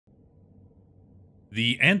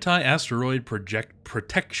The anti-asteroid project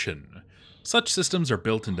protection. Such systems are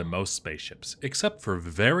built into most spaceships, except for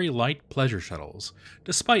very light pleasure shuttles.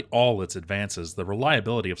 Despite all its advances, the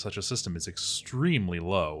reliability of such a system is extremely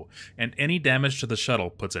low, and any damage to the shuttle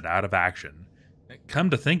puts it out of action. Come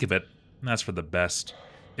to think of it, that's for the best.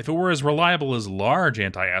 If it were as reliable as large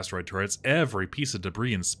anti-asteroid turrets, every piece of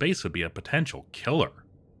debris in space would be a potential killer.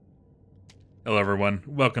 Hello everyone,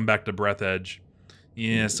 welcome back to Breathedge.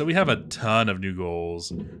 Yeah, so we have a ton of new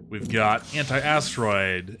goals. We've got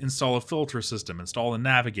anti-asteroid, install a filter system, install a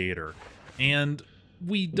navigator, and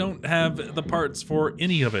we don't have the parts for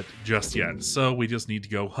any of it just yet, so we just need to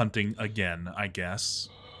go hunting again, I guess.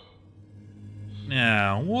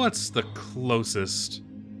 Now, what's the closest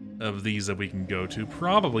of these that we can go to?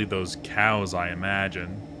 Probably those cows, I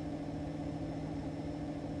imagine.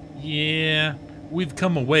 Yeah, we've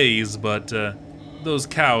come a ways, but those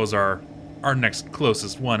cows are our next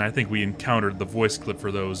closest one. I think we encountered the voice clip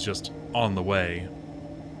for those just on the way.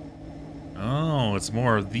 Oh, it's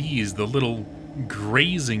more of these, the little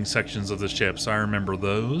grazing sections of the ships. I remember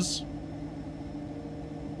those.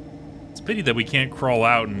 It's a pity that we can't crawl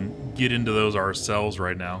out and get into those ourselves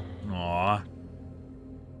right now. Aw.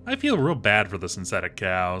 I feel real bad for the synthetic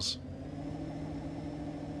cows.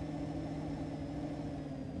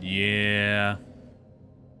 Yeah.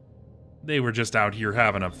 They were just out here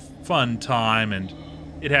having a fun time, and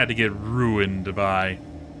it had to get ruined by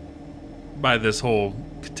this whole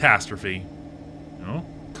catastrophe. Oh,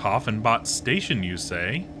 Coffin Bot Station, you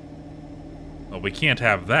say? Well, we can't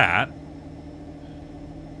have that.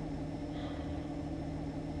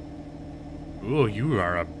 Ooh, you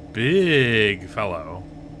are a big fellow.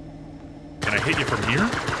 Can I hit you from here?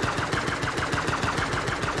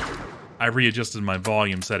 I readjusted my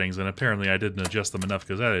volume settings, and apparently I didn't adjust them enough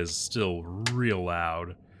because that is still real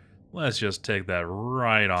loud. Let's just take that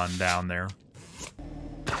right on down there.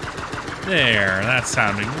 There, that's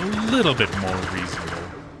sounding a little bit more reasonable.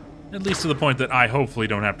 At least to the point that I hopefully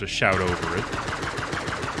don't have to shout over it.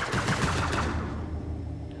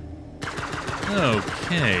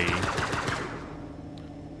 Okay.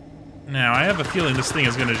 Now, I have a feeling this thing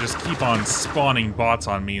is going to just keep on spawning bots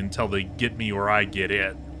on me until they get me or I get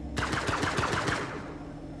it.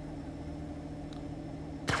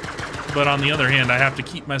 But on the other hand, I have to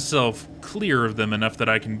keep myself clear of them enough that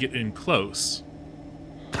I can get in close.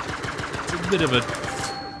 It's a bit of a...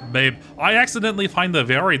 Babe, I accidentally find a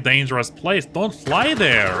very dangerous place. Don't fly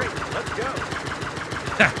there. Great, let's go.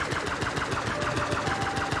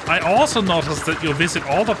 I also noticed that you visit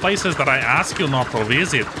all the places that I ask you not to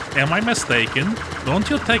visit. Am I mistaken? Don't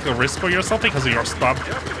you take a risk for yourself because of your stuff?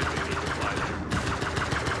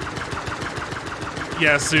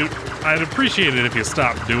 Yeah, Suit. I'd appreciate it if you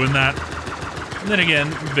stopped doing that. And then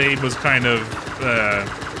again, Babe was kind of,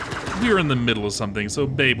 we were in the middle of something, so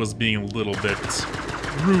Babe was being a little bit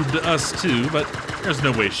rude to us too, but there's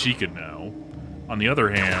no way she could know. On the other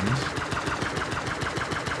hand,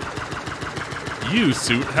 you,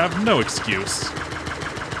 Suit, have no excuse.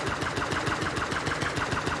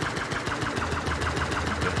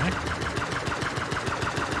 What the heck?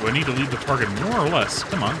 Do I need to leave the target more or less?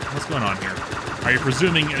 Come on, what's going on here? Are you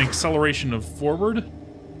presuming an acceleration of forward?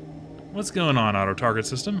 What's going on, auto-target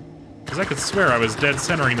system? Because I could swear I was dead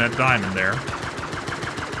centering that diamond there.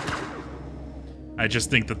 I just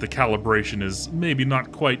think that the calibration is maybe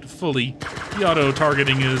not quite fully. The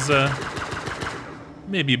auto-targeting is,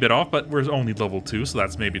 maybe a bit off, but we're only level 2, so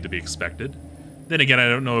that's maybe to be expected. Then again, I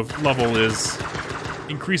don't know if level is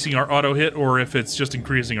increasing our auto-hit or if it's just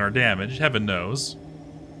increasing our damage. Heaven knows.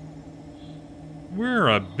 We're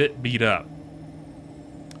a bit beat up.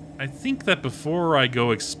 I think that before I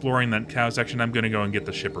go exploring that cow section, I'm going to go and get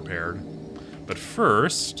the ship repaired. But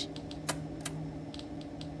first...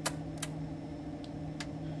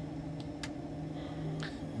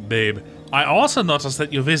 Babe, I also noticed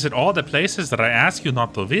that you visit all the places that I ask you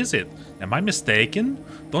not to visit. Am I mistaken?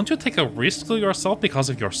 Don't you take a risk to yourself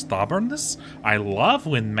because of your stubbornness? I love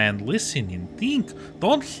when men listen and think.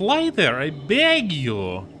 Don't fly there, I beg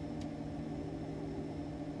you.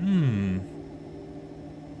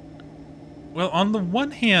 Well, on the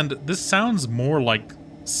one hand, this sounds more like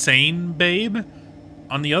sane Babe.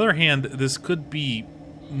 On the other hand, this could be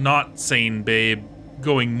not sane Babe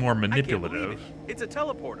going more manipulative. I can't believe it. It's a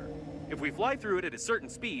teleporter. If we fly through it at a certain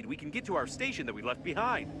speed, we can get to our station that we left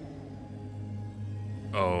behind.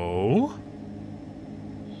 Oh?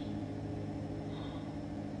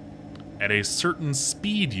 At a certain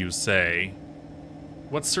speed, you say?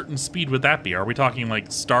 What certain speed would that be? Are we talking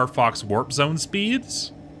like Star Fox Warp Zone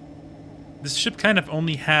speeds? This ship kind of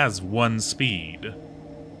only has one speed.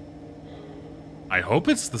 I hope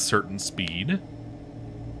it's the certain speed.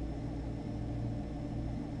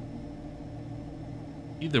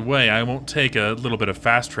 Either way, I won't take a little bit of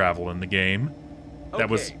fast travel in the game. That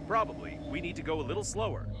Okay, was... probably. We need to go a little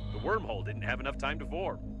slower. The wormhole didn't have enough time to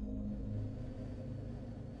form.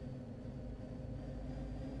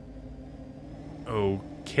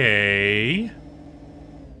 Okay.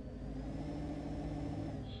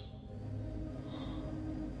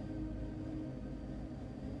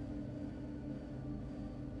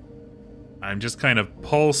 I'm just kind of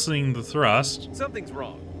pulsing the thrust. Something's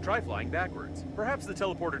wrong. Try flying backwards. Perhaps the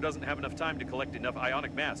teleporter doesn't have enough time to collect enough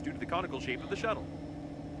ionic mass due to the conical shape of the shuttle.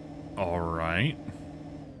 All right.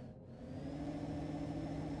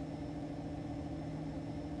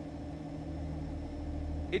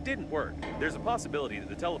 It didn't work. There's a possibility that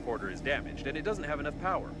the teleporter is damaged and it doesn't have enough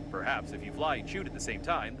power. Perhaps if you fly and shoot at the same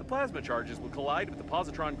time, the plasma charges will collide with the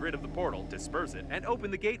positron grid of the portal, disperse it, and open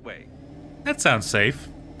the gateway. That sounds safe.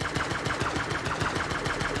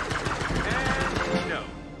 And no.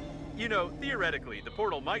 You know, theoretically, the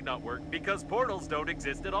portal might not work because portals don't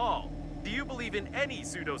exist at all. Do you believe in any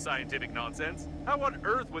pseudoscientific nonsense? How on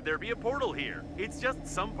earth would there be a portal here? It's just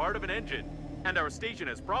some part of an engine. And our station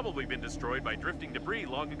has probably been destroyed by drifting debris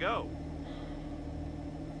long ago.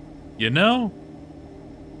 You know,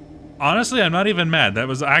 honestly, I'm not even mad. That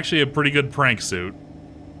was actually a pretty good prank suit.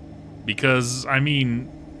 Because, I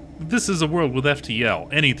mean, this is a world with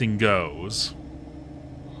FTL. Anything goes.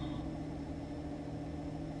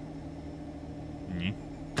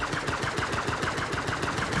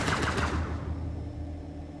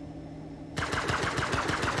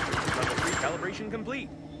 Level 3 calibration complete.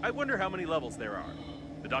 I wonder how many levels there are.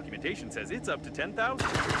 The documentation says it's up to 10,000.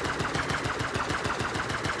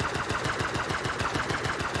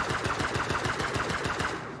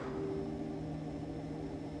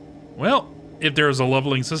 Well, if there's a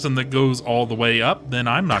leveling system that goes all the way up, then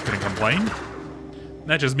I'm not going to complain.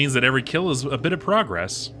 That just means that every kill is a bit of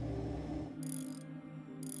progress.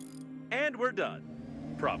 And we're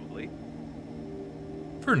done. Probably.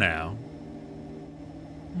 For now.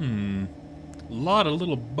 A lot of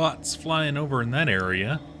little butts flying over in that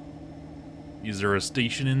area. Is there a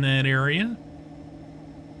station in that area?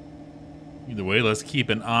 Either way, let's keep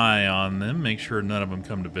an eye on them. Make sure none of them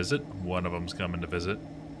come to visit. One of them's coming to visit.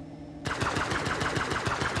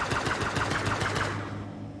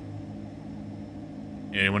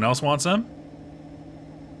 Anyone else want some?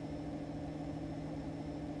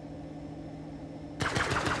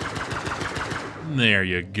 There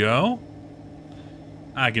you go.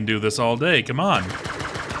 I can do this all day, come on.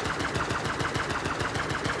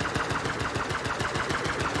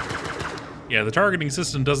 Yeah, the targeting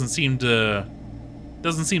system doesn't seem to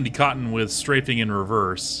cotton with strafing in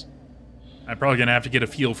reverse. I'm probably gonna have to get a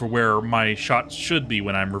feel for where my shot should be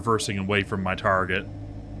when I'm reversing away from my target.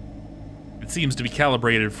 It seems to be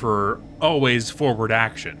calibrated for always forward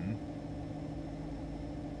action.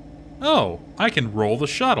 Oh, I can roll the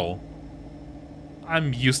shuttle.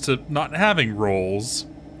 I'm used to not having rolls.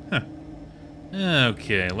 Huh.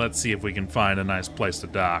 Okay, let's see if we can find a nice place to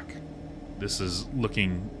dock. This is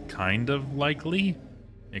looking kind of likely,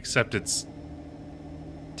 except it's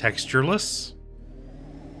textureless.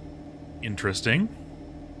 Interesting.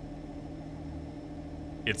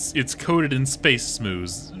 It's coated in space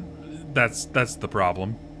smooth. That's the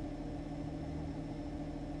problem.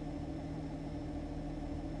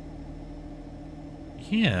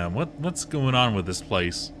 Yeah, what's going on with this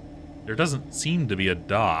place? There doesn't seem to be a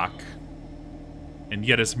dock, and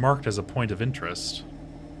yet it's marked as a point of interest.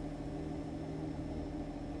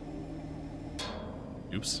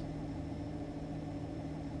 Oops.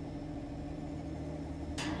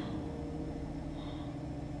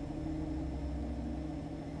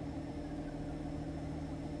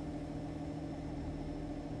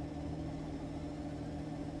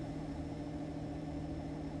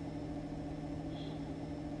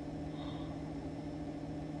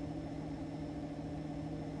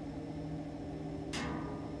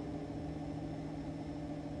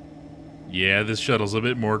 Yeah, this shuttle's a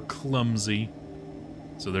bit more clumsy.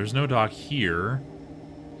 So there's no dock here.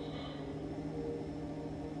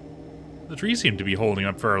 The trees seem to be holding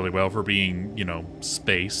up fairly well for being, you know,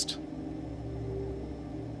 spaced.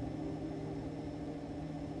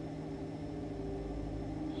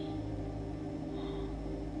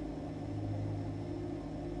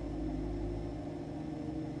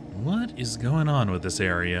 What is going on with this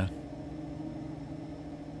area?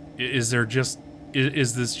 Is there just...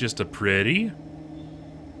 Is this just a pretty?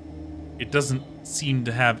 It doesn't seem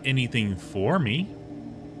to have anything for me.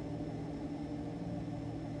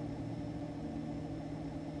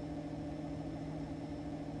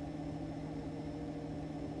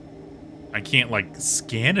 I can't, like,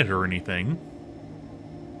 scan it or anything.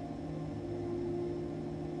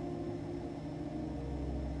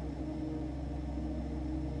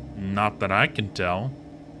 Not that I can tell.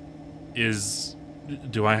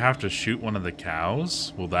 Do I have to shoot one of the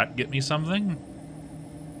cows? Will that get me something?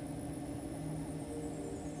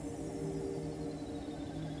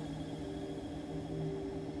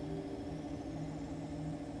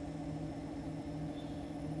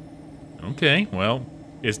 Okay, well,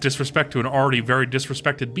 it's disrespect to an already very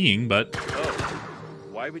disrespected being, but... Oh,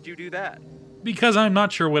 why would you do that? Because I'm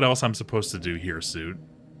not sure what else I'm supposed to do here, Suit.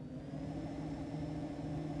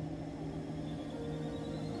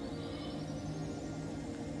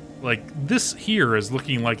 Like, this here is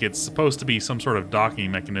looking like it's supposed to be some sort of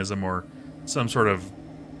docking mechanism or some sort of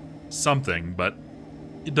something, but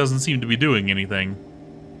it doesn't seem to be doing anything.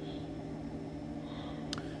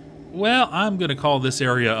 Well, I'm gonna call this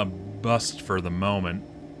area a bust for the moment.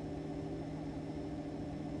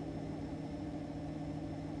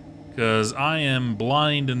 Because I am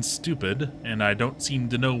blind and stupid, and I don't seem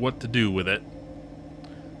to know what to do with it.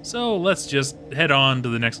 So let's just head on to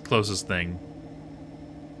the next closest thing.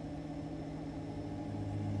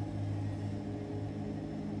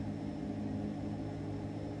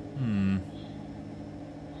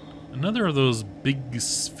 Another of those big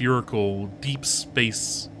spherical deep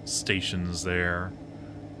space stations there.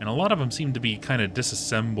 And a lot of them seem to be kind of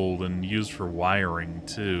disassembled and used for wiring,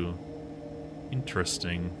 too.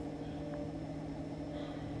 Interesting.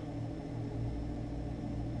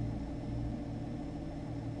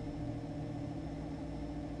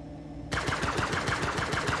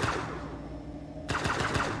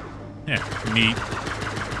 Yeah, neat.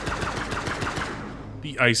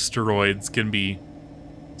 The ice steroids can be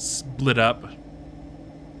split up.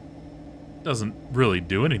 Doesn't really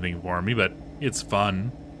do anything for me, but it's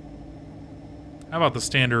fun. How about the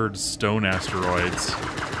standard stone asteroids?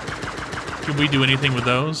 Can we do anything with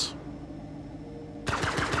those?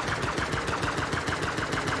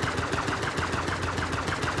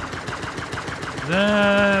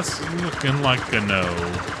 That's looking like a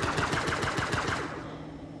no.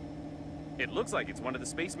 It looks like it's one of the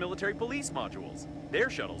Space Military Police modules. Their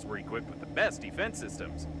shuttles were equipped with the best defense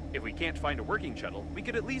systems. If we can't find a working shuttle, we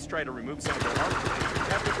could at least try to remove some of their armor plates and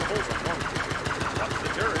tap the holes on Normandy. Watch the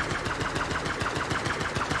turret.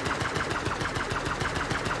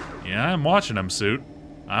 Yeah, I'm watching them, Suit.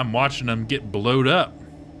 I'm watching them get blowed up.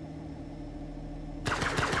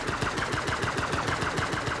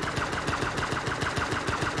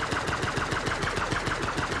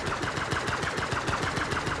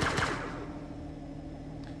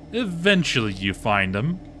 Eventually you find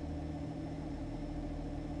them.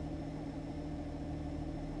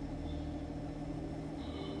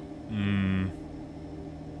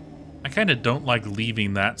 I kind of don't like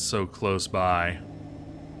leaving that so close by.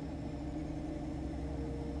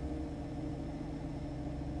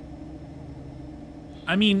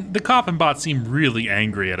 I mean, the coffin bots seem really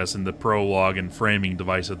angry at us in the prologue and framing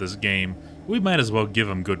device of this game. We might as well give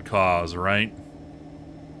them good cause, right?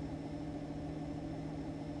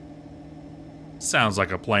 Sounds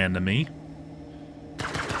like a plan to me.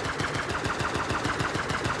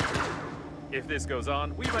 If this goes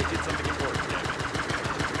on, we might get something important damaged.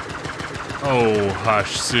 Oh,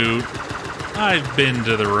 hush, Suit. I've been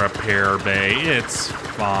to the repair bay. It's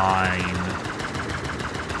fine.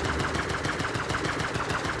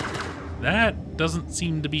 That doesn't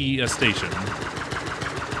seem to be a station.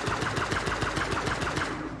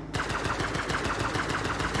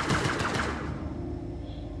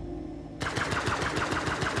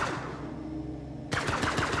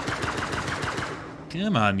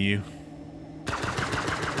 Come on, you.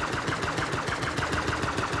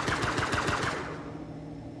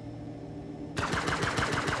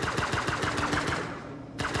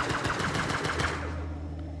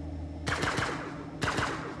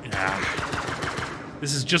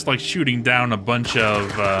 This is just like shooting down a bunch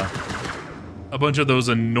of those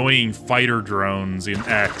annoying fighter drones in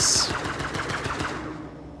X.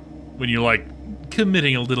 When you're like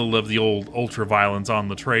committing a little of the old ultra-violence on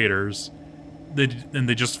the traitors. And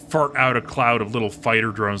they just fart out a cloud of little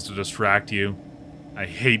fighter drones to distract you. I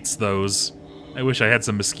hates those. I wish I had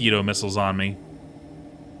some mosquito missiles on me.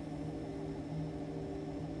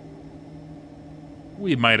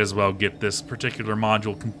 We might as well get this particular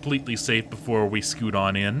module completely safe before we scoot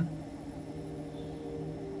on in.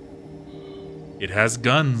 It has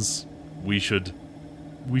guns. We should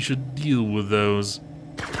deal with those.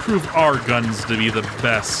 Prove our guns to be the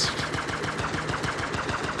best.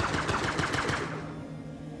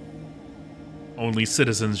 Only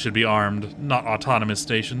citizens should be armed, not autonomous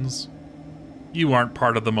stations. You aren't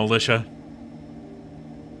part of the militia.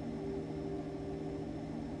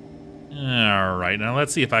 Alright, now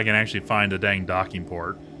let's see if I can actually find a dang docking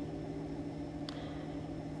port.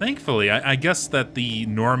 Thankfully, I guess that the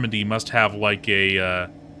Normandy must have like a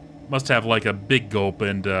big gulp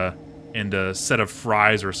and a set of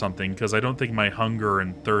fries or something, because I don't think my hunger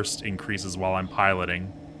and thirst increases while I'm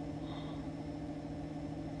piloting.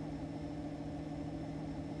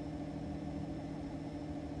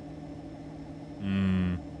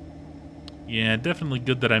 Yeah, definitely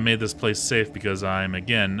good that I made this place safe, because I'm,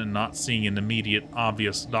 again, not seeing an immediate,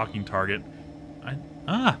 obvious docking target.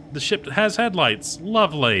 The ship has headlights.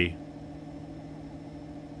 Lovely.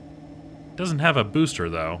 Doesn't have a booster,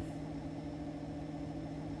 though.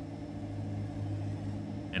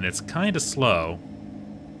 And it's kind of slow.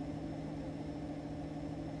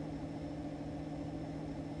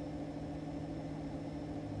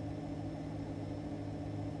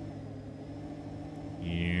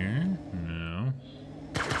 Here? No.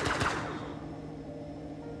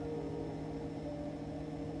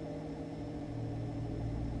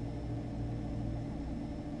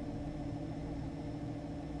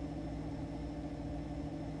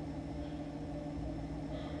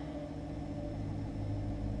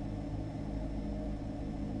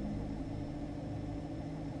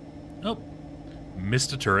 Oh,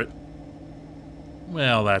 missed a turret.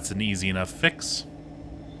 Well, that's an easy enough fix.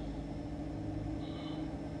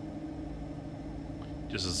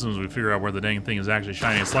 Just as soon as we figure out where the dang thing is actually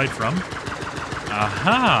shining its light from.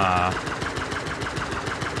 Aha!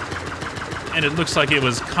 And it looks like it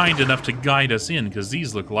was kind enough to guide us in, because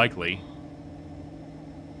these look likely.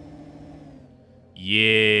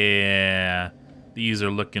 Yeah. These are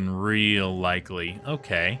looking real likely.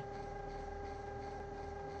 Okay.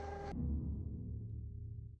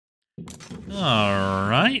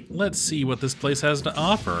 Alright, let's see what this place has to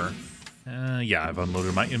offer. Yeah, I've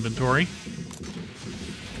unloaded my inventory.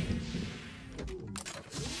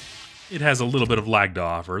 It has a little bit of lag to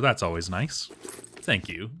offer. That's always nice. Thank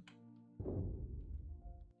you.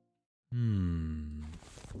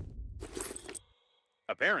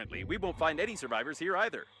 Apparently, we won't find any survivors here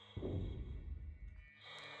either.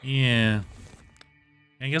 Yeah.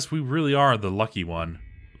 I guess we really are the lucky one.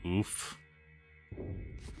 Oof.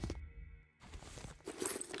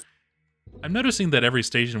 I'm noticing that every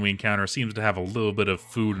station we encounter seems to have a little bit of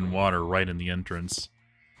food and water right in the entrance.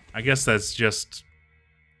 I guess that's just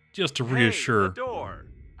to reassure. Hey, the door.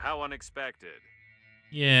 How unexpected.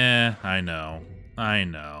 Yeah, I know. I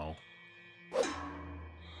know.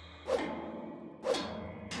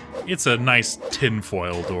 It's a nice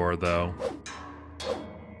tinfoil door, though.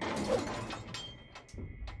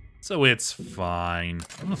 So it's fine.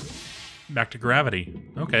 Back to gravity.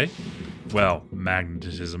 Okay. Well,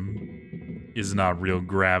 magnetism is not real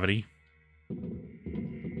gravity.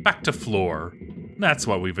 Back to floor. That's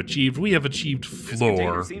what we've achieved. We have achieved This floor.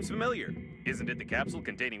 container seems familiar. Isn't it the capsule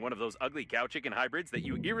containing one of those ugly cow chicken hybrids that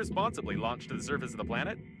you irresponsibly launched to the surface of the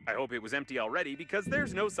planet? I hope it was empty already, because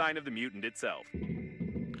there's no sign of the mutant itself.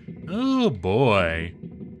 Oh boy.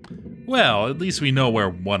 Well, at least we know where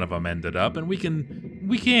one of them ended up, and we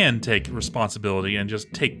can take responsibility and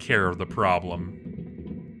just take care of the problem.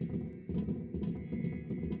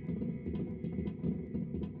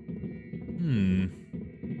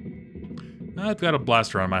 I've got a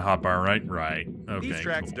blaster on my hotbar, right? Right. Okay. These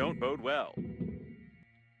tracks cool. don't bode well.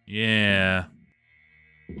 Yeah.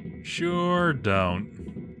 Sure don't.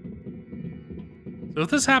 So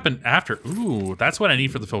if this happened after... Ooh, that's what I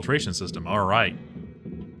need for the filtration system. All right.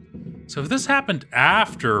 So if this happened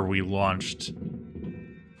after we launched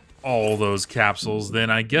all those capsules,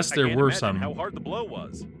 then I guess there were some how hard the blow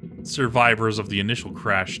was. survivors of the initial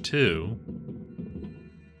crash, too.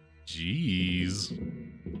 Jeez.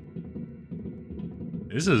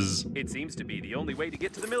 This is... It seems to be the only way to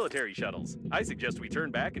get to the military shuttles. I suggest we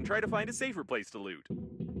turn back and try to find a safer place to loot.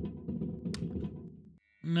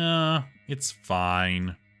 Nah, it's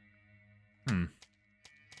fine.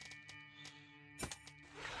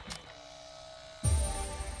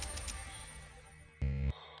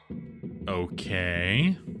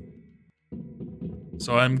 Okay.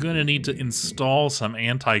 So I'm gonna need to install some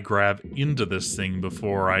anti-grav into this thing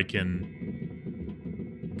before I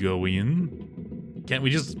can go in. Can't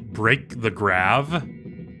we just break the grav?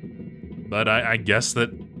 But I guess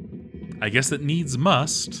that needs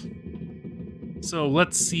must. So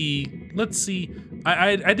let's see.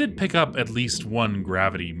 I did pick up at least one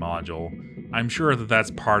gravity module. I'm sure that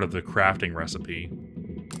that's part of the crafting recipe.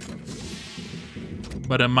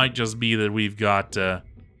 But it might just be that we've got a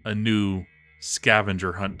new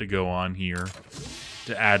scavenger hunt to go on here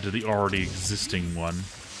to add to the already existing one.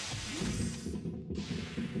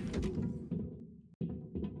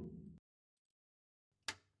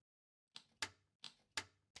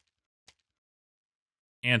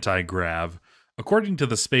 Anti-grav. According to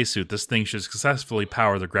the spacesuit, this thing should successfully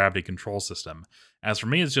power the gravity control system. As for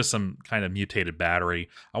me, it's just some kind of mutated battery.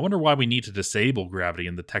 I wonder why we need to disable gravity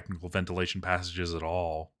in the technical ventilation passages at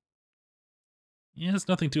all. Yeah, it's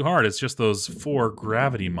nothing too hard. It's just those 4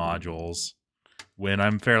 gravity modules. When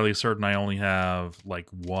I'm fairly certain I only have, like,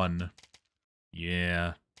 1.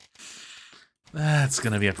 Yeah. That's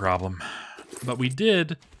gonna be a problem. But we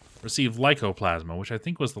did receive lycoplasma, which I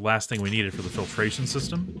think was the last thing we needed for the filtration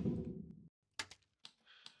system.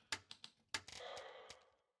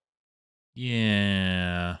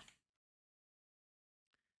 Yeah.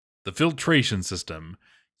 The filtration system.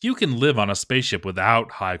 You can live on a spaceship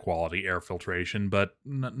without high-quality air filtration, but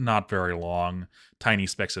not very long. Tiny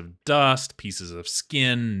specks of dust, pieces of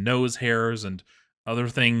skin, nose hairs, and other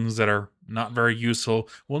things that are not very useful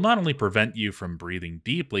will not only prevent you from breathing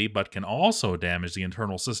deeply, but can also damage the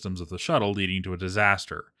internal systems of the shuttle, leading to a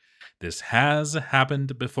disaster. This has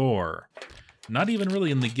happened before. Not even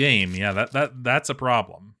really in the game. Yeah, that's a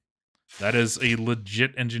problem. That is a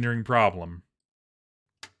legit engineering problem.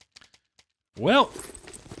 Well,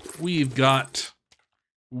 we've got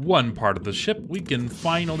one part of the ship. We can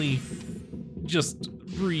finally just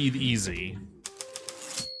breathe easy.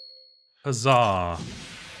 Huzzah.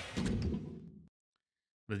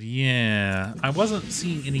 But yeah, I wasn't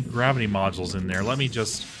seeing any gravity modules in there.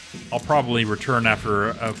 I'll probably return after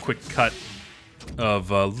a quick cut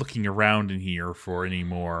of looking around in here for any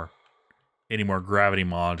more gravity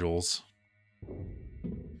modules.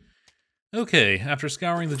 Okay, after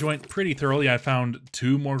scouring the joint pretty thoroughly, I found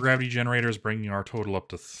 2 more gravity generators, bringing our total up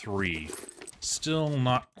to 3. Still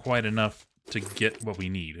not quite enough to get what we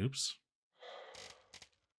need. Oops.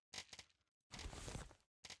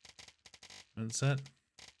 What's that?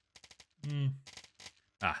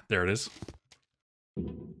 Ah, there it is.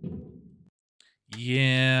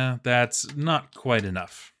 Yeah, that's not quite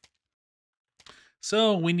enough.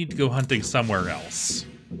 So we need to go hunting somewhere else.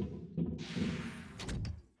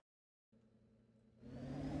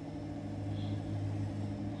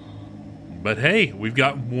 But hey, we've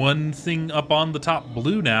got one thing up on the top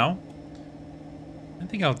blue now. I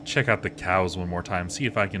think I'll check out the cows one more time, see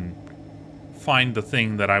if I can find the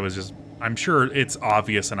thing that I'm sure it's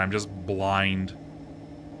obvious and I'm just blind.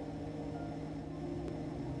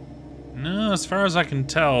 No, as far as I can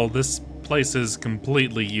tell, this place is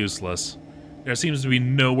completely useless. There seems to be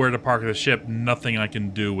nowhere to park the ship, nothing I can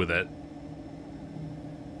do with it.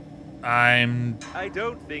 I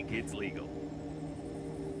don't think it's legal.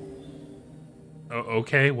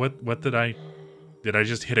 Okay, what did I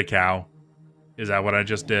just hit a cow? Is that what I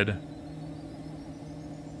just did?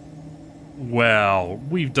 Well,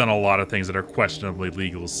 we've done a lot of things that are questionably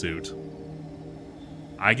legal, suit.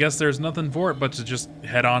 I guess there's nothing for it but to just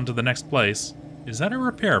head on to the next place. Is that a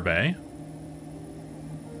repair bay?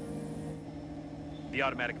 The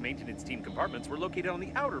automatic maintenance team compartments were located on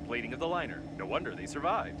the outer plating of the liner. No wonder they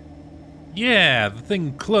survived. Yeah, the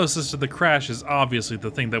thing closest to the crash is obviously the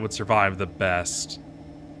thing that would survive the best.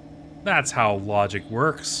 That's how logic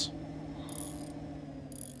works.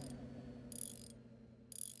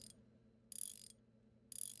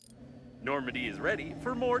 Normandy is ready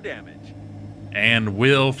for more damage. And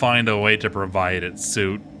we'll find a way to provide it,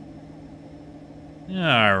 suit.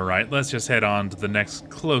 Alright, let's just head on to the next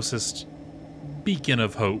closest beacon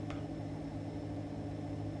of hope.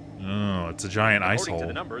 Oh, it's a giant ice hole. According to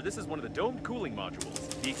the number, this is one of the domed cooling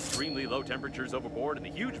modules. The extremely low temperatures overboard and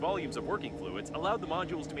the huge volumes of working fluids allowed the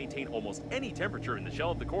modules to maintain almost any temperature in the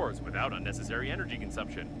shell of the cores without unnecessary energy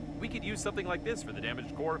consumption. We could use something like this for the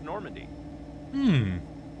damaged core of Normandy.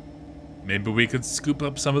 Maybe we could scoop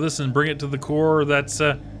up some of this and bring it to the core that's,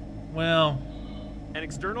 well... An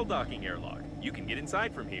external docking airlock. You can get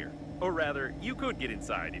inside from here. Or rather, you could get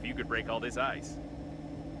inside if you could break all this ice.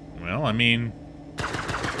 Well, I mean...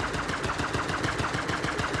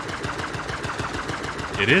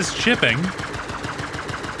 It is chipping.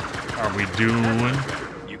 Are we doing...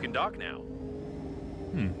 You can dock now.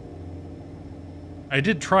 I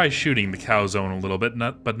did try shooting the cow zone a little bit,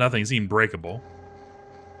 but nothing seemed breakable.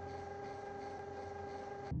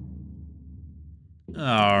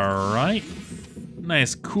 Alright.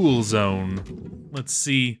 Nice cool zone. Let's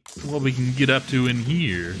see what we can get up to in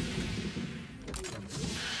here.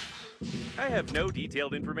 I have no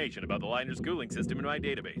detailed information about the liner's cooling system in my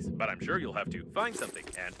database, but I'm sure you'll have to find something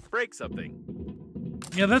and break something.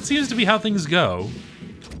 Yeah, that seems to be how things go.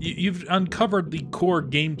 You've uncovered the core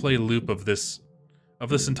gameplay loop of this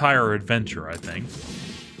entire adventure, I think.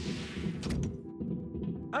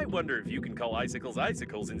 I wonder if you can call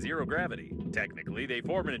icicles in zero gravity. Technically, they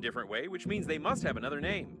form in a different way, which means they must have another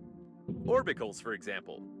name. Orbicals, for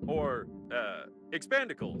example. Or,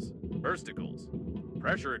 expandicals, bursticles,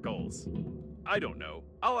 pressuricals. I don't know.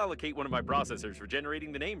 I'll allocate one of my processors for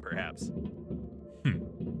generating the name, perhaps.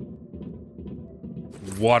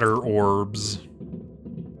 Water orbs.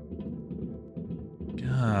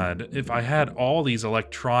 God, if I had all these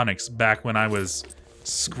electronics back when I was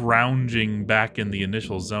scrounging back in the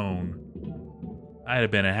initial zone, I'd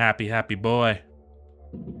have been a happy, happy boy.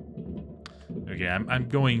 Okay, I'm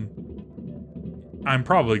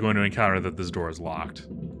probably going to encounter that this door is locked.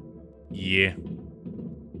 Yeah.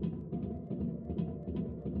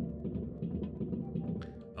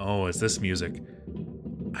 Oh, it's this music.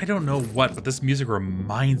 I don't know what, but this music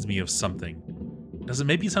reminds me of something. Does it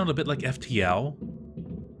maybe sound a bit like FTL?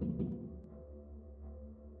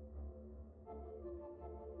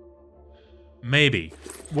 Maybe.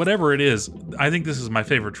 Whatever it is, I think this is my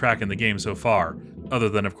favorite track in the game so far. Other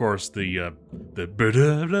than, of course, the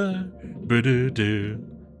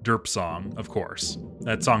derp song, of course.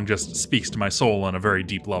 That song just speaks to my soul on a very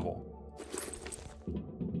deep level.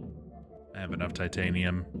 I have enough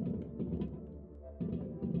titanium.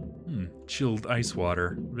 Chilled ice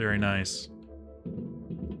water. Very nice.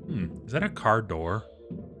 Is that a car door?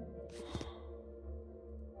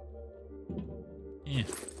 Eh.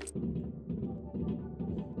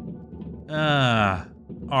 Ah,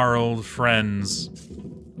 our old friends.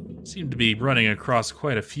 Seem to be running across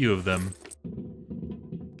quite a few of them.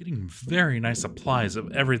 Getting very nice supplies of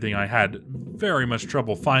everything I had very much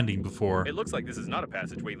trouble finding before. It looks like this is not a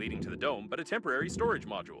passageway leading to the dome, but a temporary storage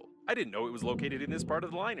module. I didn't know it was located in this part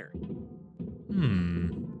of the liner.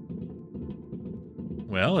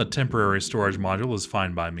 Well, a temporary storage module is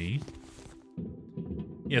fine by me.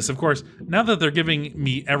 Yes, of course, now that they're giving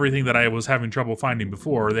me everything that I was having trouble finding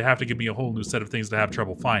before, they have to give me a whole new set of things to have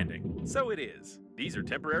trouble finding. So it is. These are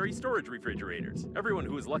temporary storage refrigerators. Everyone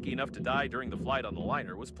who was lucky enough to die during the flight on the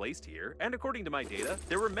liner was placed here, and according to my data,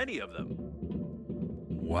 there were many of them.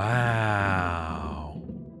 Wow.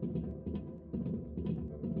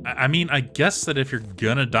 I mean, I guess that if you're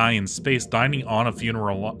gonna die in space, dying on a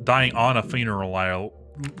funeral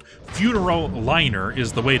liner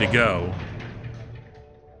is the way to go.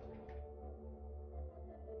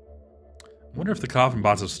 I wonder if the coffin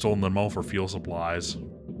bots have stolen them all for fuel supplies.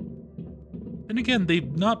 And again,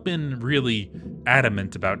 they've not been really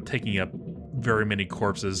adamant about taking up very many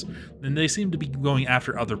corpses, and they seem to be going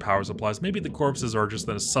after other power supplies. Maybe the corpses are just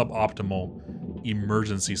a suboptimal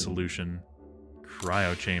emergency solution.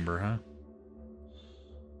 Cryo chamber, huh?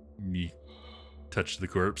 Me. Touch the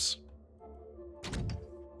corpse.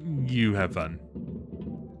 You have fun.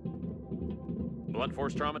 Blunt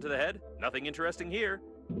force trauma to the head? Nothing interesting here.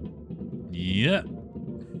 Yeah.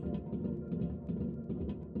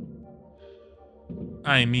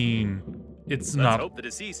 I mean, it's not... Let's hope the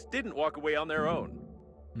deceased didn't walk away on their own.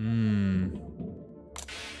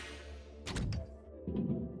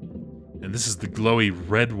 And this is the glowy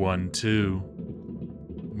red one, too.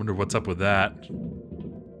 Wonder what's up with that.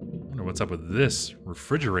 Wonder what's up with this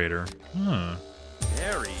refrigerator. Huh.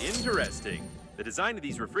 Very interesting. The design of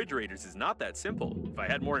these refrigerators is not that simple. If I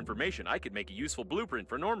had more information, I could make a useful blueprint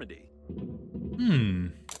for Normandy.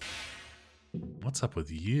 What's up with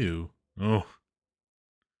you? Oh.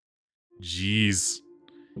 Jeez.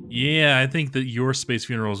 Yeah, I think that your space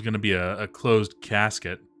funeral is going to be a closed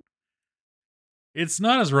casket. It's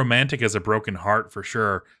not as romantic as a broken heart, for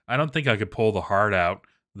sure. I don't think I could pull the heart out,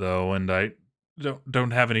 though, and I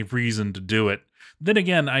don't have any reason to do it. Then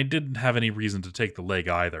again, I didn't have any reason to take the leg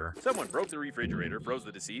either. Someone broke the refrigerator, froze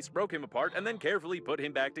the deceased, broke him apart, and then carefully put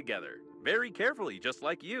him back together. Very carefully, just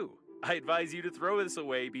like you. I advise you to throw this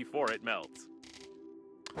away before it melts.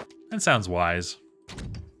 That sounds wise.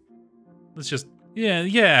 Let's just...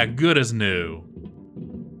 Yeah, good as new.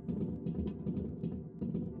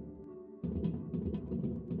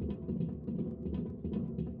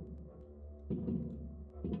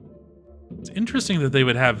 It's interesting that they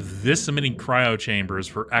would have this many cryo chambers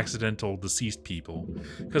for accidental deceased people,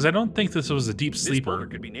 because I don't think this was a deep sleeper. This boulder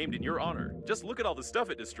could be named in your honor. Just look at all the stuff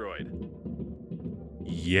it destroyed.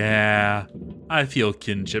 Yeah, I feel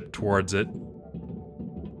kinship towards it.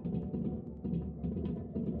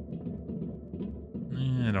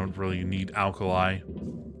 I don't really need alkali.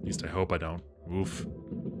 At least I hope I don't. Oof.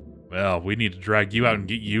 Well, we need to drag you out and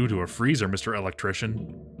get you to a freezer, Mr.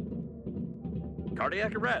 Electrician.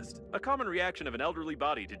 Cardiac arrest, a common reaction of an elderly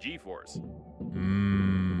body to G-force.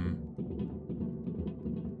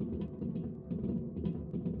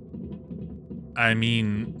 I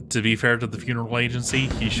mean, to be fair to the funeral agency,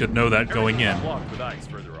 he should know that going in. Blocked with ice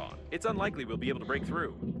further on. It's unlikely we'll be able to break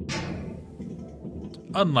through.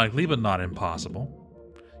 Unlikely, but not impossible.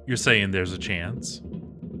 You're saying there's a chance.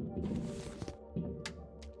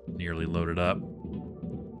 Nearly loaded up.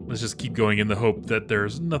 Let's just keep going in the hope that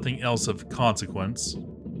there's nothing else of consequence.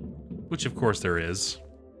 Which, of course, there is.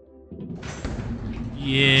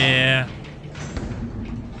 Yeah.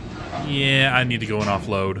 Yeah, I need to go and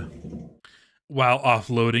offload. While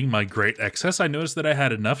offloading my great excess, I noticed that I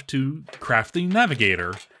had enough to craft the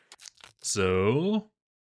navigator. So,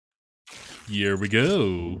 here we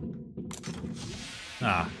go.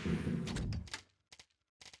 Ah.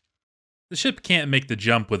 The ship can't make the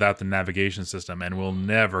jump without the navigation system, and we'll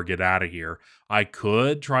never get out of here. I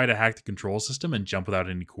could try to hack the control system and jump without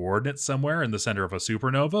any coordinates somewhere in the center of a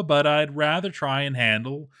supernova, but I'd rather try and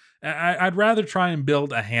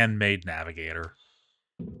build a handmade navigator.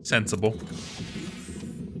 Sensible.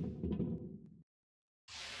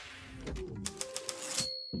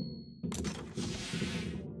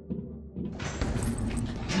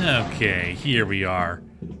 Okay, here we are.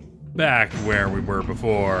 Back where we were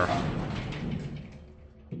before.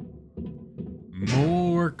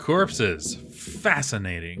 More corpses.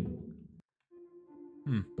 Fascinating.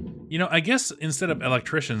 You know, I guess instead of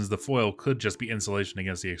electricians, the foil could just be insulation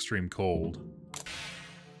against the extreme cold.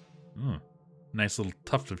 Nice little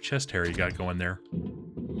tuft of chest hair you got going there.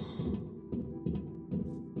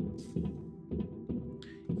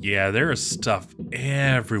 Yeah, there is stuff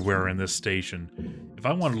everywhere in this station. If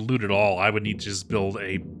I wanted to loot it all, I would need to just build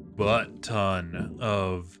a butt-ton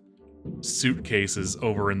of suitcases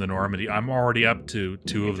over in the Normandy. I'm already up to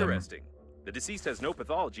 2 of them. Interesting. The deceased has no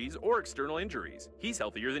pathologies or external injuries. He's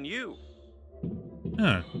healthier than you.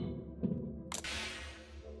 Huh.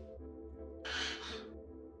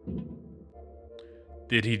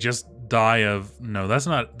 Did he just die of... No, that's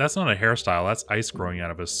not a hairstyle. That's ice growing out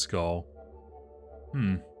of his skull.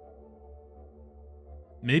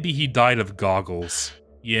 Maybe he died of goggles.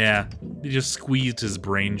 Yeah, he just squeezed his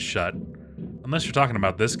brain shut. Unless you're talking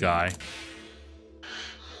about this guy.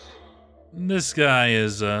 This guy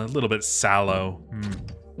is a little bit sallow.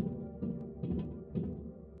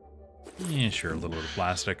 Yeah, sure, a little bit of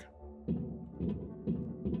plastic.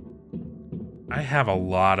 I have a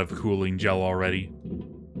lot of cooling gel already.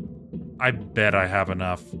 I bet I have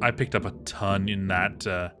enough. I picked up a ton in that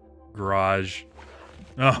garage.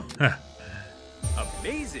 Oh,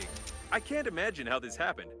 Amazing! I can't imagine how this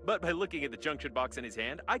happened, but by looking at the junction box in his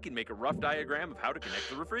hand, I can make a rough diagram of how to connect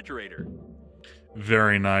the refrigerator.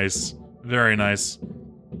 very nice. Very nice.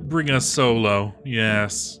 Bring us solo.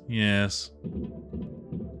 Yes, yes.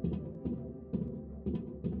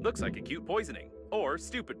 Looks like acute poisoning, or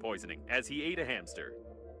stupid poisoning, as he ate a hamster.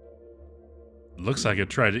 Looks like it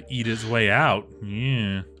tried to eat its way out.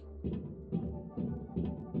 Yeah.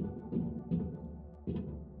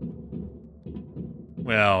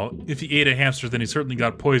 Well, if he ate a hamster, then he certainly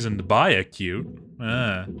got poisoned by acute.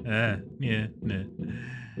 Yeah,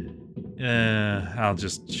 nah. I'll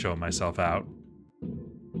just show myself out.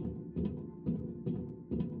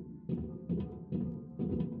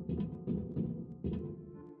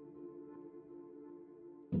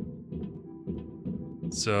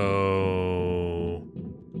 So...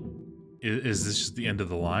 Is this just the end of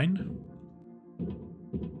the line?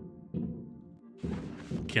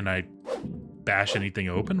 Can I bash anything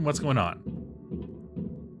open? What's going on?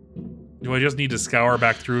 Do I just need to scour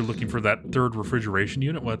back through looking for that third refrigeration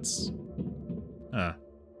unit? What's...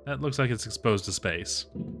 that looks like it's exposed to space.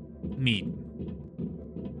 Neat.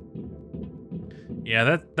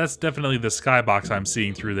 Yeah, that's definitely the skybox I'm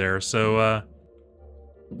seeing through there. So,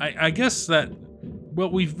 I guess that... Well,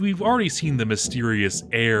 we've already seen the mysterious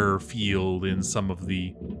air field in some of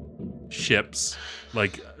the ships.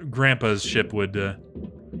 Like, Grandpa's ship would...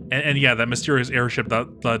 And yeah, that mysterious airship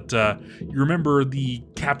that you remember the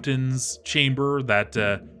captain's chamber that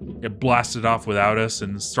it blasted off without us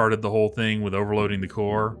and started the whole thing with overloading the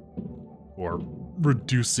core? Or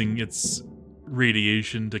reducing its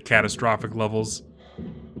radiation to catastrophic levels?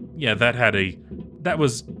 Yeah, that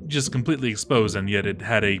was just completely exposed, and yet it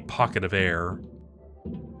had a pocket of air.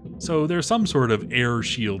 So there's some sort of air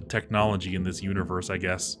shield technology in this universe, I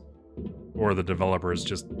guess. Or the developers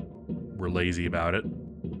just were lazy about it.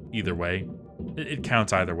 Either way. It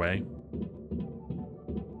counts either way.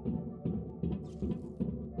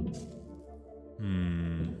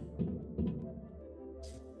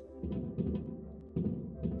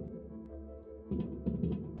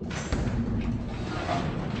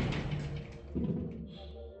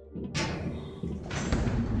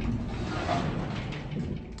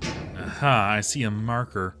 Aha, I see a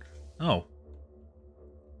marker. Oh.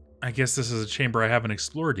 I guess this is a chamber I haven't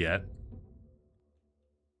explored yet.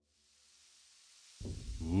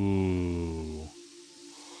 Ooh.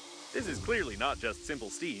 This is clearly not just simple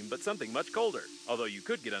steam, but something much colder, although you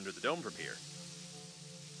could get under the dome from here.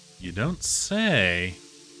 You don't say.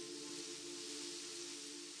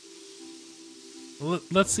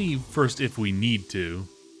 Let's see first if we need to.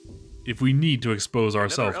 If we need to expose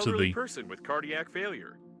ourselves to Another the... elderly person with cardiac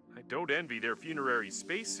failure. I don't envy their funerary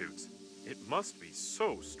spacesuits. It must be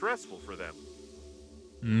so stressful for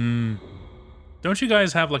them. Don't you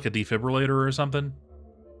guys have like a defibrillator or something?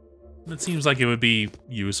 It seems like it would be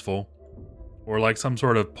useful. Or like some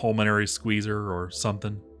sort of pulmonary squeezer or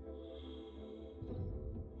something.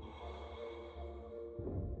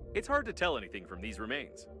 It's hard to tell anything from these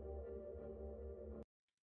remains.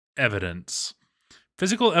 Evidence.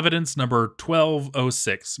 Physical evidence number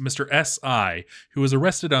 1206. Mr. S.I., who was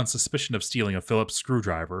arrested on suspicion of stealing a Phillips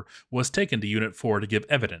screwdriver, was taken to Unit 4 to give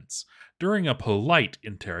evidence. During a polite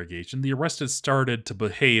interrogation, the arrested started to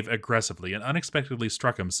behave aggressively and unexpectedly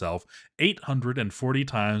struck himself 840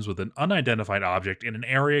 times with an unidentified object in an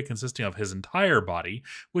area consisting of his entire body,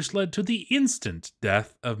 which led to the instant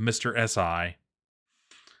death of Mr. S.I.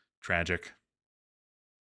 Tragic.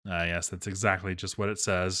 Ah, yes, that's exactly just what it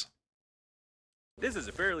says. This is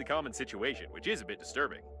a fairly common situation, which is a bit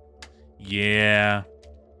disturbing. Yeah.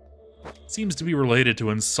 Seems to be related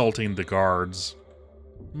to insulting the guards.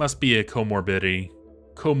 Must be a comorbidity.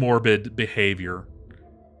 Comorbid behavior.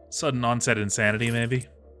 Sudden onset insanity, maybe?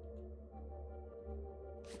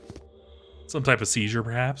 Some type of seizure,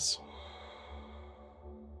 perhaps?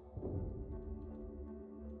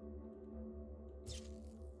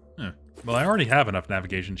 Well, I already have enough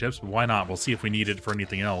navigation chips, but why not? We'll see if we need it for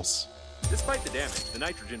anything else. Despite the damage, the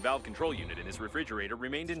nitrogen valve control unit in his refrigerator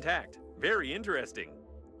remained intact. Very interesting.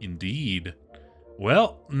 Indeed.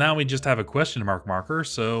 Well, now we just have a question mark marker,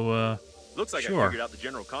 so, Looks like sure. I figured out the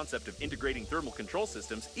general concept of integrating thermal control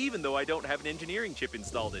systems, even though I don't have an engineering chip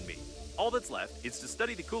installed in me. All that's left is to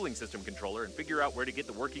study the cooling system controller and figure out where to get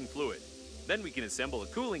the working fluid. Then we can assemble a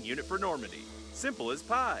cooling unit for Normandy. Simple as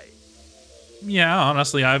pie. Yeah,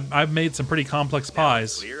 honestly, I've made some pretty complex Now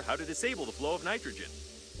it's pies. clear how to disable the flow of nitrogen.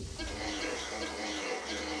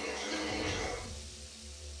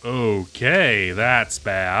 Okay, that's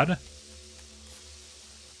bad.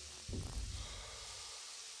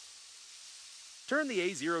 Turn the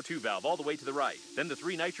A02 valve all the way to the right, then the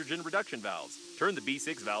 3 nitrogen reduction valves. Turn the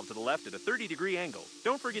B6 valve to the left at a 30-degree angle.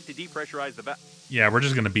 Don't forget to depressurize the valve. Yeah, we're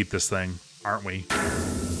just gonna beat this thing, aren't we?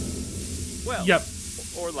 Well, Yep.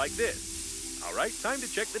 Or like this. All right, time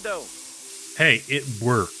to check the dome. Hey, it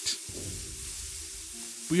worked.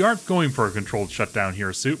 We aren't going for a controlled shutdown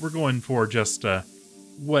here, Suit. We're going for just,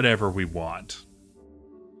 whatever we want.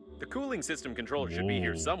 The cooling system controller should be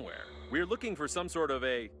here Whoa. somewhere. We're looking for some sort of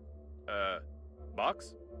a,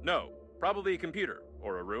 box? No, probably a computer,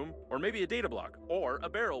 or a room, or maybe a data block, or a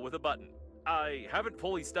barrel with a button. I haven't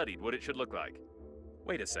fully studied what it should look like.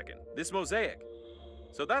 Wait a second, this mosaic.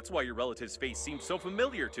 So that's why your relative's face seems so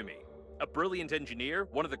familiar to me. A brilliant engineer,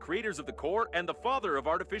 one of the creators of the core, and the father of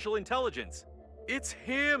artificial intelligence. It's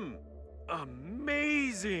him!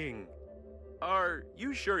 Amazing! Are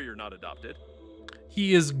you sure you're not adopted?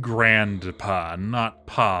 He is grandpa, not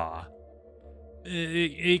pa.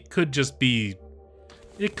 It could just be...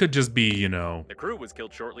 It could just be, you know... The crew was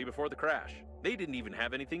killed shortly before the crash. They didn't even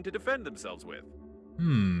have anything to defend themselves with.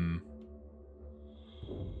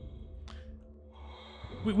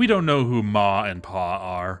 We don't know who Ma and Pa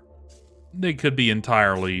are. They could be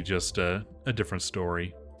entirely just a different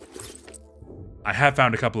story. I have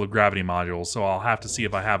found a couple of gravity modules, so I'll have to see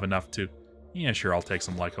if I have enough to... Yeah, sure, I'll take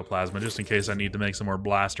some lycoplasma, just in case I need to make some more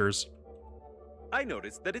blasters. I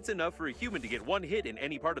noticed that it's enough for a human to get one hit in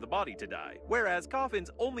any part of the body to die, whereas coffins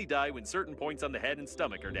only die when certain points on the head and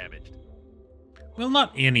stomach are damaged. Well,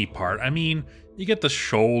 not any part. I mean, you get the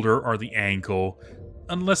shoulder or the ankle,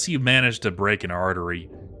 unless you manage to break an artery.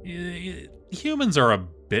 Humans are a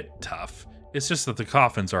bit tough. It's just that the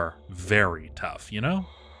coffins are very tough, you know?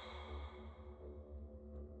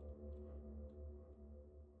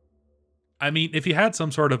 I mean, if you had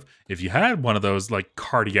one of those, like,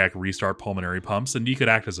 cardiac restart pulmonary pumps, then you could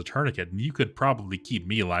act as a tourniquet, and you could probably keep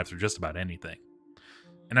me alive through just about anything.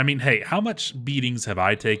 And I mean, hey, how much beatings have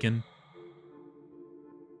I taken?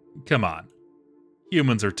 Come on.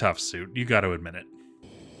 Humans are tough, Suit. You gotta admit it.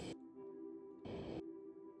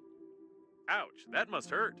 Ouch, that must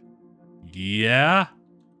hurt. Yeah?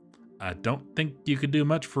 I don't think you could do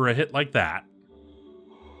much for a hit like that.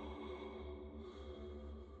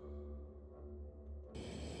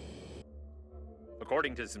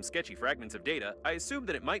 According to some sketchy fragments of data, I assume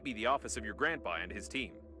that it might be the office of your grandpa and his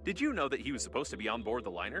team. Did you know that he was supposed to be on board the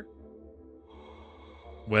liner?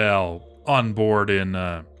 Well, on board in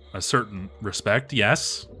a certain respect,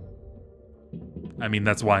 yes. I mean,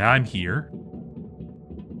 that's why I'm here.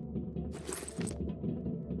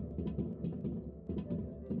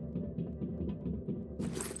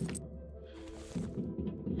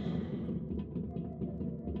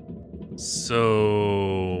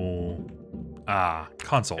 So...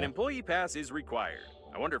 console. An employee pass is required.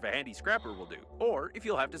 I wonder if a handy scrapper will do, or if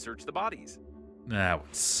you'll have to search the bodies. That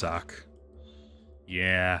would suck.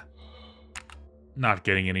 Yeah. Not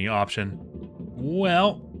getting any option.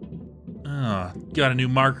 Well... got a new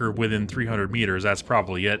marker within 300 meters. That's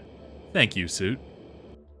probably it. Thank you, suit.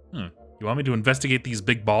 You want me to investigate these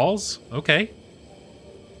big balls? Okay.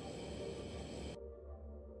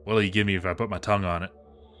 What'll you give me if I put my tongue on it?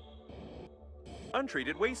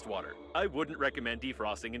 Untreated wastewater. I wouldn't recommend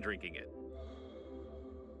defrosting and drinking it.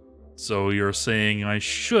 So you're saying I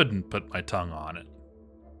shouldn't put my tongue on it.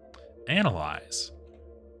 Analyze.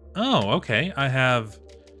 Oh, okay.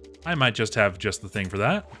 I might just have just the thing for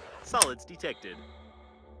that. Solids detected.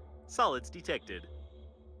 Solids detected.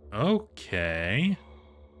 Okay.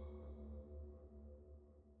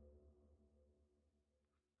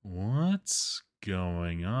 What's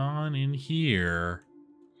going on in here?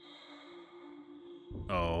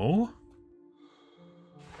 Oh.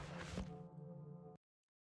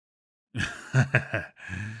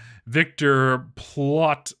 Victor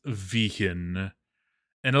Plotvihin.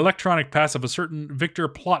 An electronic pass of a certain Victor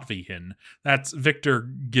Plotvihin. That's Victor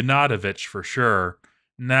Gennadovich for sure.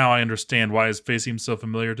 Now I understand why his face seems so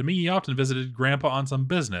familiar to me. He often visited Grandpa on some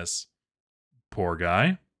business. Poor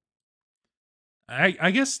guy.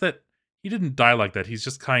 I guess that he didn't die like that. He's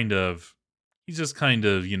just kind of,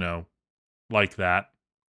 you know, like that.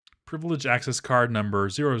 Privilege access card number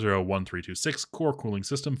 001326, core cooling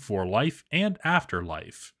system for life and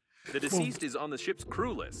afterlife. The deceased is on the ship's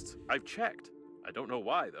crew list. I've checked. I don't know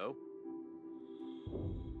why, though.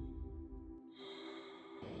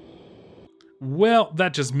 Well,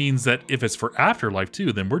 that just means that if it's for afterlife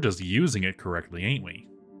too, then we're just using it correctly, ain't we?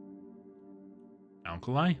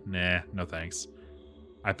 Alkali? Nah, no thanks.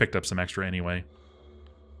 I picked up some extra anyway.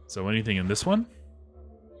 So anything in this one?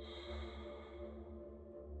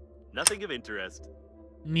 Nothing of interest.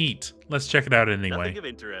 Neat. Let's check it out anyway. Nothing of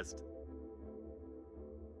interest.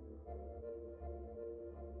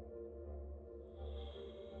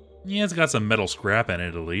 Yeah, it's got some metal scrap in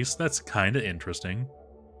it at least. That's kind of interesting.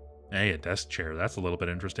 Hey, a desk chair. That's a little bit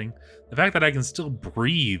interesting. The fact that I can still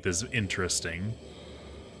breathe is interesting.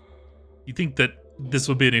 You think that this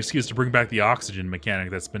would be an excuse to bring back the oxygen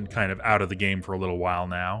mechanic that's been kind of out of the game for a little while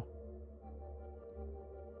now.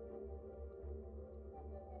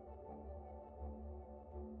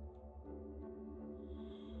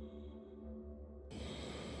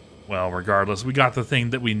 Well, regardless, we got the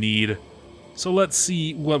thing that we need. So let's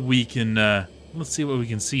see what we can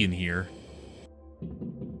see in here.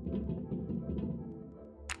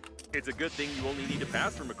 It's a good thing you only need to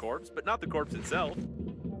pass from a corpse, but not the corpse itself.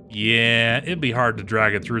 Yeah, it'd be hard to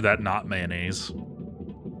drag it through that not mayonnaise.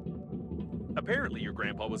 Apparently your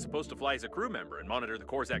grandpa was supposed to fly as a crew member and monitor the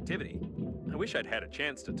Corps' activity. I wish I'd had a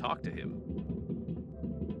chance to talk to him.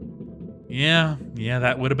 Yeah,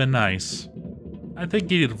 that would have been nice. I think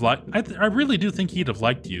he'd have liked... I really do think he'd have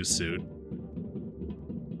liked you, Suit.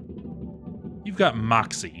 You've got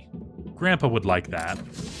moxie. Grandpa would like that.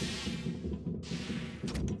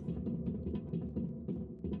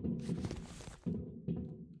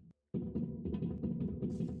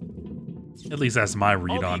 At least that's my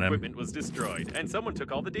read on him. All the equipment was destroyed, and someone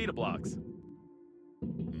took all the data blocks.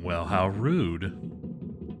 Well, how rude.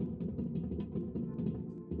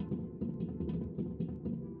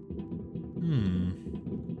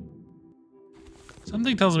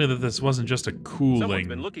 Something tells me that this wasn't just a cooling... Someone's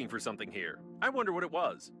been looking for something here. I wonder what it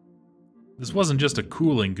was. This wasn't just a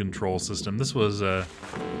cooling control system. This was,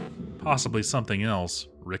 possibly something else.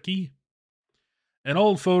 Ricky? An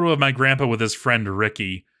old photo of my grandpa with his friend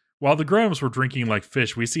Ricky. While the grown-ups were drinking like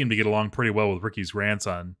fish, we seemed to get along pretty well with Ricky's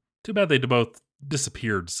grandson. Too bad they both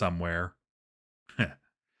disappeared somewhere.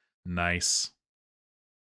 Nice.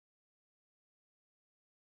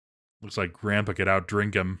 Looks like Grandpa could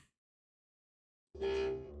outdrink him.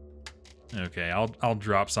 Okay, I'll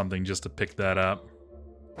drop something just to pick that up.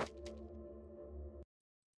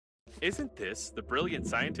 Isn't this the brilliant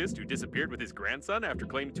scientist who disappeared with his grandson after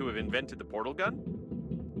claiming to have invented the portal gun?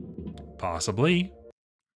 Possibly.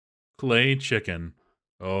 Clay chicken.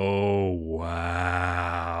 Oh,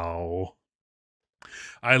 wow.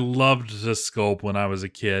 I loved to sculpt when I was a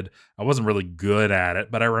kid. I wasn't really good at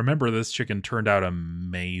it, but I remember this chicken turned out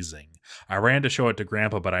amazing. I ran to show it to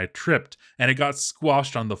Grandpa, but I tripped, and it got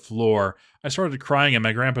squashed on the floor. I started crying, and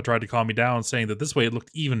my grandpa tried to calm me down, saying that this way it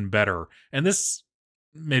looked even better. And this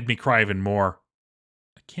made me cry even more.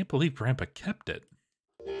 can't believe Grandpa kept it.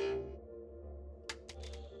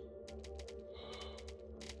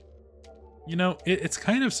 You know, it's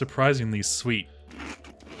kind of surprisingly sweet.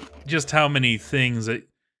 Just how many things that,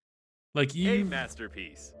 like, you... A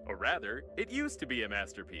masterpiece. Or rather, it used to be a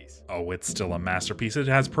masterpiece. Oh, it's still a masterpiece. It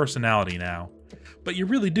has personality now. But you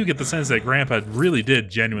really do get the sense that Grandpa really did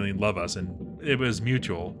genuinely love us, and it was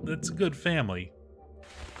mutual. It's a good family.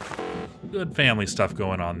 Good family stuff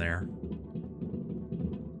going on there.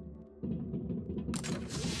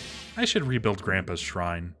 I should rebuild Grandpa's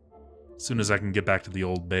shrine as soon as I can get back to the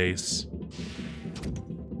old base.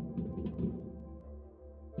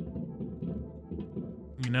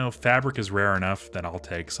 You know, fabric is rare enough that I'll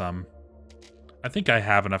take some. I think I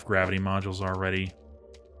have enough gravity modules already.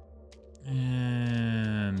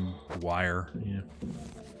 And wire, yeah.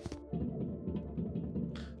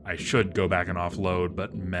 I should go back and offload,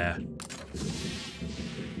 but meh.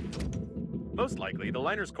 Most likely, the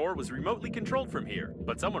liner's core was remotely controlled from here,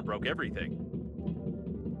 but someone broke everything.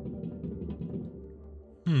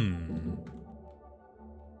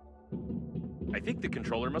 I think the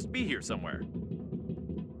controller must be here somewhere.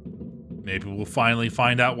 Maybe we'll finally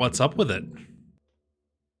find out what's up with it.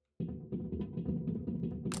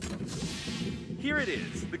 Here it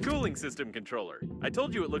is, the cooling system controller. I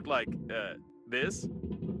told you it looked like, this.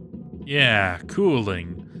 Yeah,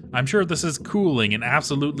 cooling. I'm sure this is cooling and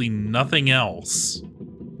absolutely nothing else.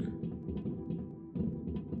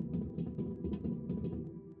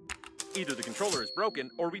 Either the controller is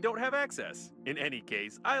broken, or we don't have access. In any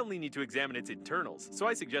case, I only need to examine its internals, so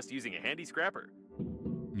I suggest using a handy scrapper.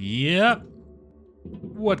 Yep.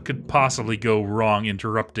 What could possibly go wrong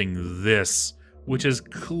interrupting this, which is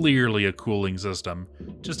clearly a cooling system?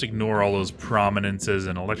 Just ignore all those prominences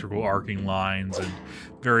and electrical arcing lines and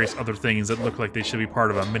various other things that look like they should be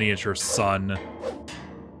part of a miniature sun.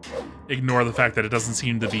 Ignore the fact that it doesn't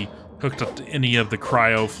seem to be hooked up to any of the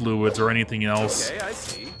cryo fluids or anything else. Okay, I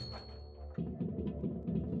see.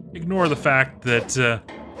 Ignore the fact that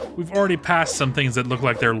we've already passed some things that look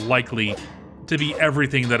like they're likely to be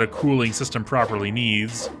everything that a cooling system properly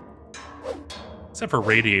needs. Except for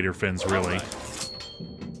radiator fins, really.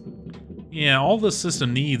 Yeah, all the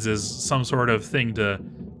system needs is some sort of thing to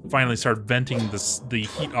finally start venting the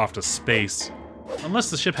heat off to space.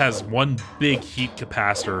 Unless the ship has one big heat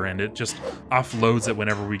capacitor and it just offloads it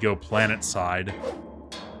whenever we go planet side.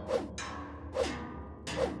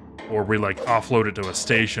 Or we, like, offload it to a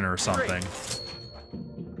station or something.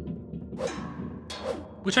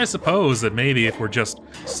 Which I suppose that maybe if we're just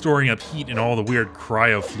storing up heat in all the weird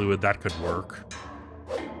cryo fluid, that could work.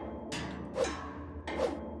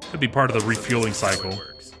 Could be part of the refueling cycle.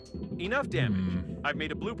 Enough damage. I've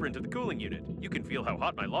made a blueprint of the cooling unit. You can feel how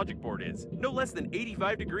hot my logic board is. No less than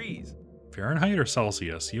 85 degrees. Fahrenheit or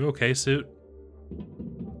Celsius? You okay, suit?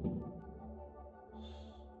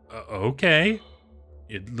 Okay.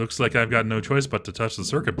 It looks like I've got no choice but to touch the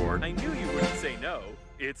circuit board. I knew you wouldn't say no.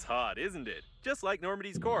 It's hot, isn't it? Just like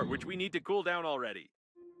Normandy's core, which we need to cool down already.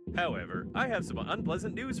 However, I have some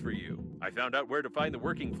unpleasant news for you. I found out where to find the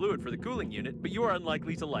working fluid for the cooling unit, but you are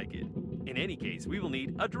unlikely to like it. In any case, we will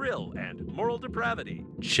need a drill and moral depravity.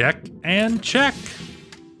 Check and check.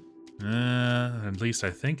 At least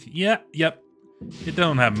I think. Yeah, yep. It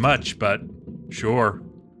don't have much, but sure.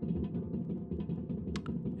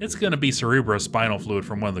 It's gonna be cerebrospinal fluid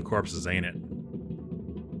from one of the corpses, ain't it?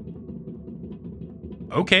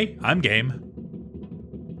 Okay, I'm game.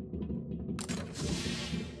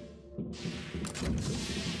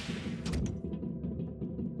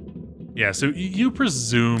 Yeah, so you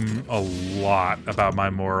presume a lot about my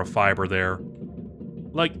moral fiber there.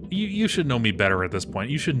 Like, you should know me better at this point.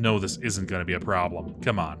 You should know this isn't gonna be a problem.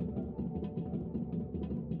 Come on.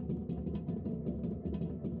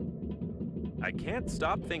 I can't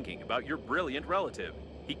stop thinking about your brilliant relative.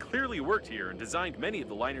 He clearly worked here and designed many of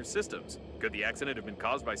the liner's systems. Could the accident have been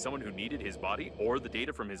caused by someone who needed his body or the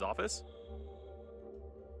data from his office?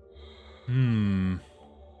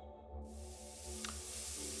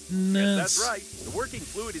 Yes, that's right. The working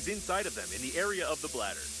fluid is inside of them in the area of the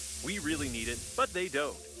bladder. We really need it, but they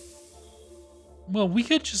don't. Well, we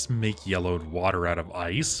could just make yellowed water out of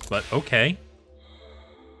ice, but okay.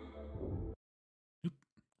 Oop,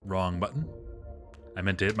 wrong button. I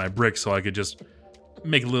meant to hit my brick so I could just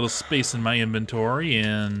make a little space in my inventory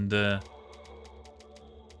and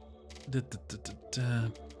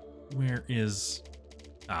where is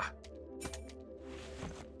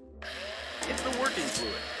It's the working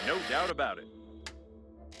fluid, no doubt about it.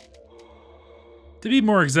 To be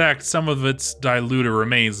more exact, some of its diluted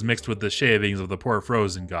remains mixed with the shavings of the poor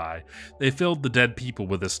frozen guy. They filled the dead people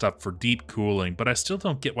with this stuff for deep cooling, but I still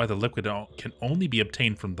don't get why the liquid can only be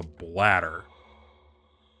obtained from the bladder.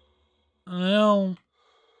 Well,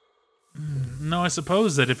 no, I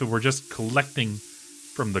suppose that if it were just collecting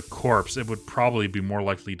from the corpse, it would probably be more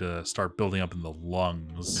likely to start building up in the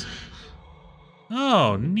lungs.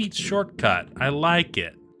 Oh, neat shortcut. I like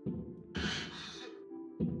it.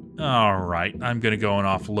 Alright, I'm gonna go and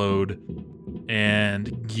offload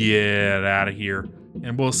and get out of here.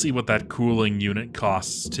 And we'll see what that cooling unit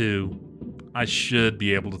costs too. I should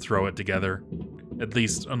be able to throw it together. At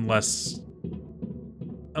least unless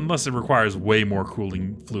it requires way more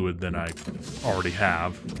cooling fluid than I already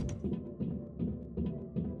have.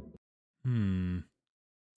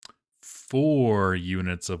 4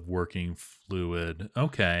 units of working fluid.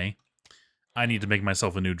 Okay. I need to make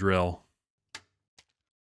myself a new drill.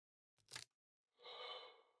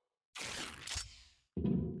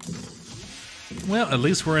 Well, at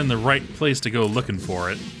least we're in the right place to go looking for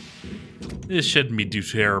it. This shouldn't be too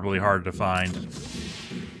terribly hard to find.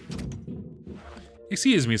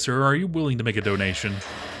 Excuse me, sir, are you willing to make a donation?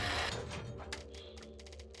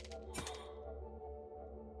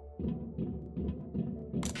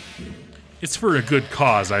 It's for a good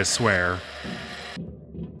cause, I swear.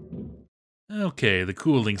 Okay, the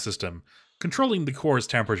cooling system. Controlling the core's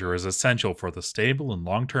temperature is essential for the stable and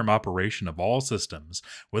long-term operation of all systems.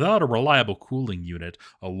 Without a reliable cooling unit,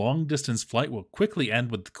 a long-distance flight will quickly end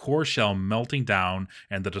with the core shell melting down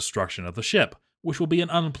and the destruction of the ship, which will be an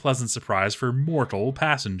unpleasant surprise for mortal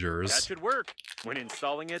passengers. That should work. When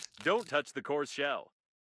installing it, don't touch the core's shell.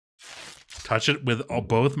 Touch it with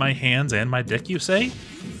both my hands and my dick, you say?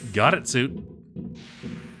 Got it, suit.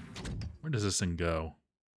 Where does this thing go?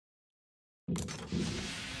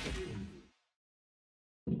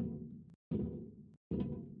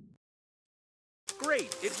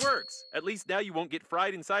 Great, it works. At least now you won't get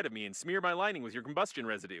fried inside of me and smear my lining with your combustion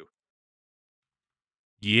residue.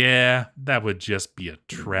 Yeah, that would just be a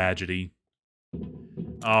tragedy.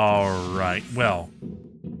 Alright, well,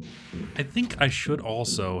 I think I should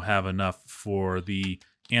also have enough for the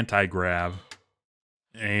anti-grav.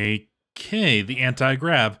 Okay, the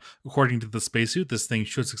anti-grav. According to the spacesuit, this thing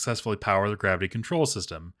should successfully power the gravity control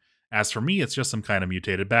system. As for me, it's just some kind of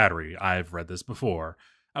mutated battery. I've read this before.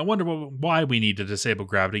 I wonder why we need to disable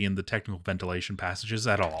gravity in the technical ventilation passages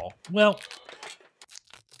at all. Well,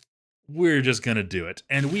 we're just going to do it.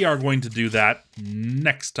 And we are going to do that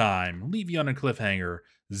next time. Leave you on a cliffhanger.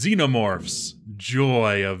 Xenomorphs,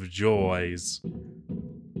 joy of joys.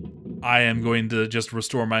 I am going to just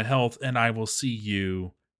restore my health, and I will see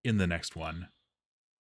you in the next one.